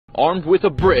armed with a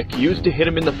brick used to hit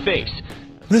him in the face.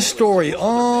 This story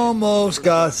almost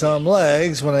got some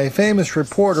legs when a famous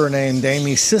reporter named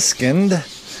Amy Siskind,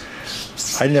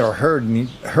 I'd never heard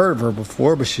of her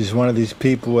before, but she's one of these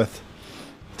people with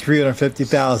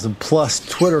 350,000 plus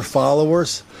Twitter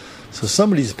followers, so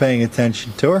somebody's paying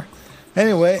attention to her.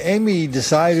 Anyway, Amy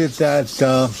decided that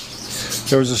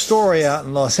there was a story out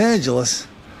in Los Angeles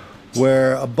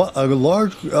where a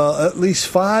large, at least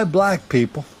 5 black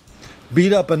people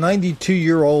beat up a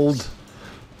 92-year-old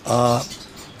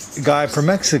guy from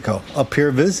Mexico up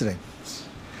here visiting.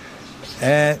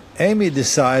 And Amy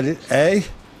decided,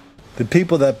 the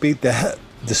people that beat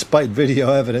despite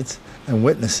video evidence and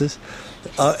witnesses,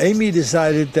 Amy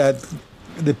decided that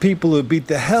the people who beat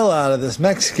the hell out of this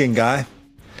Mexican guy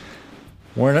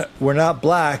were not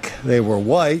black, they were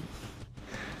white,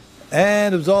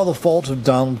 and it was all the fault of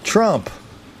Donald Trump.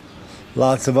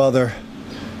 Lots of other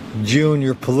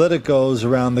junior politicos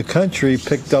around the country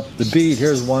picked up the beat.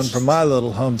 Here's one from my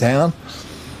little hometown,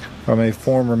 from a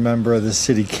former member of the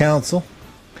city council,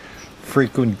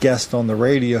 frequent guest on the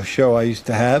radio show I used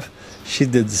to have. She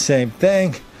did the same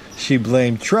thing. She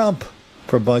blamed Trump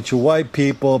for a bunch of white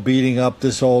people beating up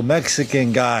this old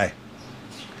Mexican guy,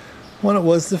 when it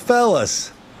was the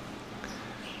fellas.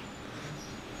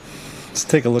 Let's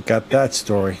take a look at that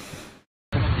story.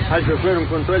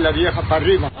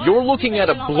 You're looking at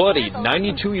a bloodied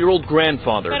 92-year-old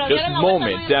grandfather just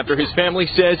moments after his family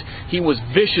says he was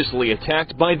viciously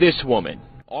attacked by this woman,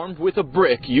 armed with a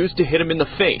brick used to hit him in the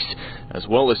face, as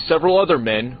well as several other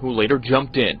men who later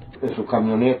jumped in.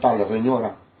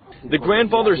 The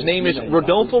grandfather's name is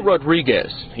Rodolfo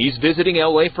Rodriguez. He's visiting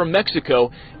LA from Mexico,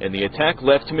 and the attack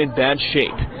left him in bad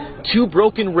shape. 2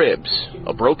 broken ribs,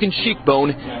 a broken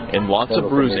cheekbone, and lots of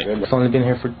bruising. I've only been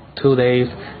here for 2 days,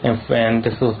 and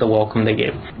this was the welcome they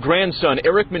gave. Grandson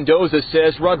Erik Mendoza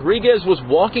says Rodriguez was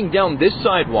walking down this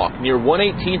sidewalk near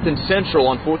 118th and Central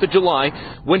on 4th of July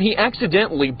when he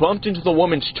accidentally bumped into the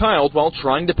woman's child while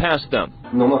trying to pass them.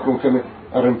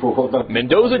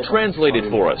 Mendoza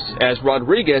translated for us as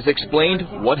Rodriguez explained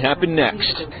what happened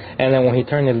next. And then when he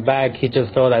turned his back, he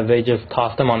just saw that they just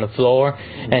tossed him on the floor,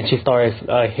 and she started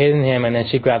hitting him, and then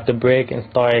she grabbed the brick and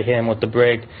started hitting him with the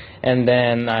brick. And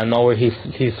then out of nowhere,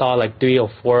 he saw like 3 or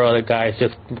 4 other guys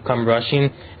just come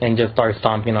rushing and just start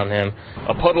stomping on him.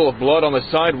 A puddle of blood on the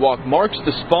sidewalk marks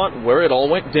the spot where it all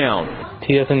went down.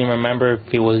 He doesn't even remember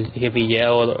if he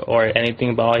yelled or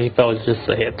anything, but all he felt was just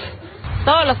a hit.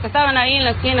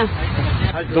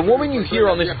 The woman you hear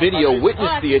on this video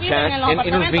witnessed the attack and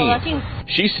intervened.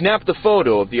 She snapped the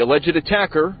photo of the alleged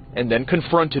attacker and then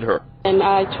confronted her. And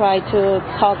I tried to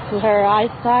talk to her. I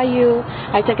saw you.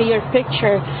 I took your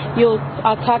picture. You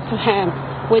talked to him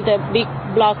with a big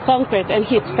block concrete in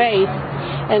his face.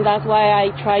 And that's why I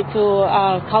tried to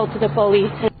call to the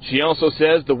police. She also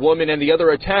says the woman and the other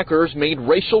attackers made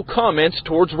racial comments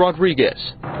towards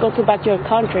Rodriguez. Go back to your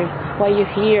country. Why you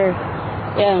here?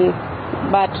 And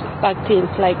bad things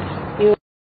like you,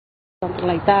 something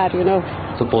like that, you know.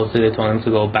 Supposedly they told him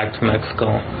to go back to Mexico.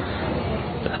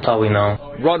 That's all we know.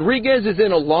 Rodriguez is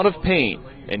in a lot of pain,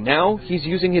 and now he's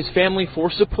using his family for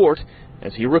support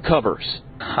as he recovers.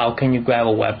 How can you grab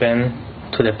a weapon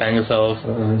to defend yourself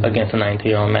against a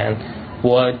 90-year-old man?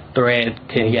 What threat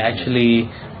can he actually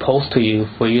pose to you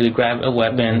for you to grab a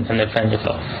weapon and defend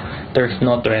yourself? There's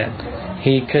no threat.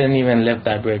 He couldn't even lift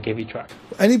that brick if he tried.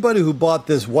 Anybody who bought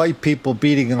this white people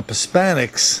beating up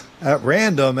Hispanics at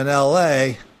random in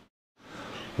LA,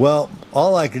 well,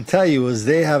 all I can tell you is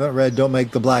they haven't read Don't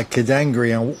Make the Black Kids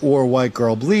Angry or White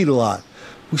Girl Bleed a lot.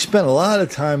 We spent a lot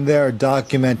of time there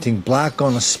documenting black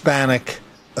on Hispanic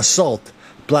assault,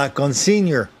 black on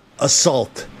senior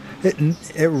assault.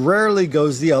 It rarely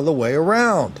goes the other way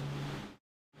around.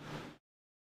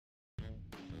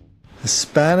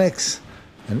 Hispanics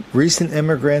and recent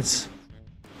immigrants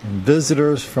and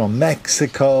visitors from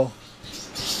Mexico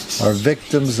are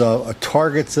victims of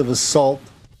targets of assault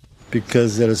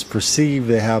because it is perceived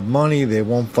they have money, they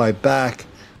won't fight back,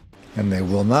 and they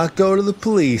will not go to the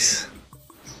police.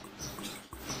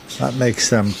 That makes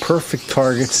them perfect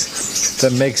targets.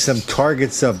 That makes them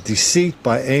targets of deceit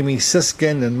by Amy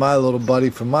Siskind and my little buddy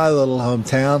from my little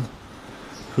hometown,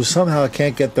 who somehow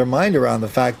can't get their mind around the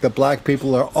fact that black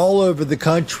people are all over the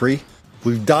country.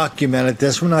 We've documented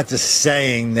this. We're not just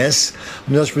saying this.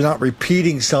 We're not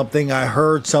repeating something. I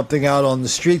heard something out on the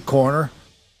street corner.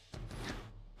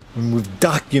 And we've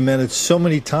documented so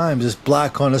many times this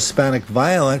black on Hispanic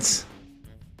violence.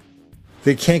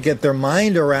 They can't get their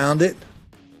mind around it.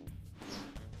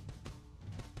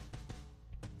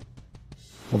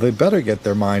 Well, they better get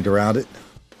their mind around it.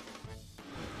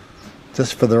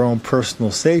 Just for their own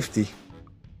personal safety.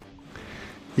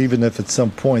 even if at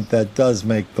some point that does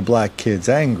make the black kids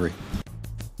angry.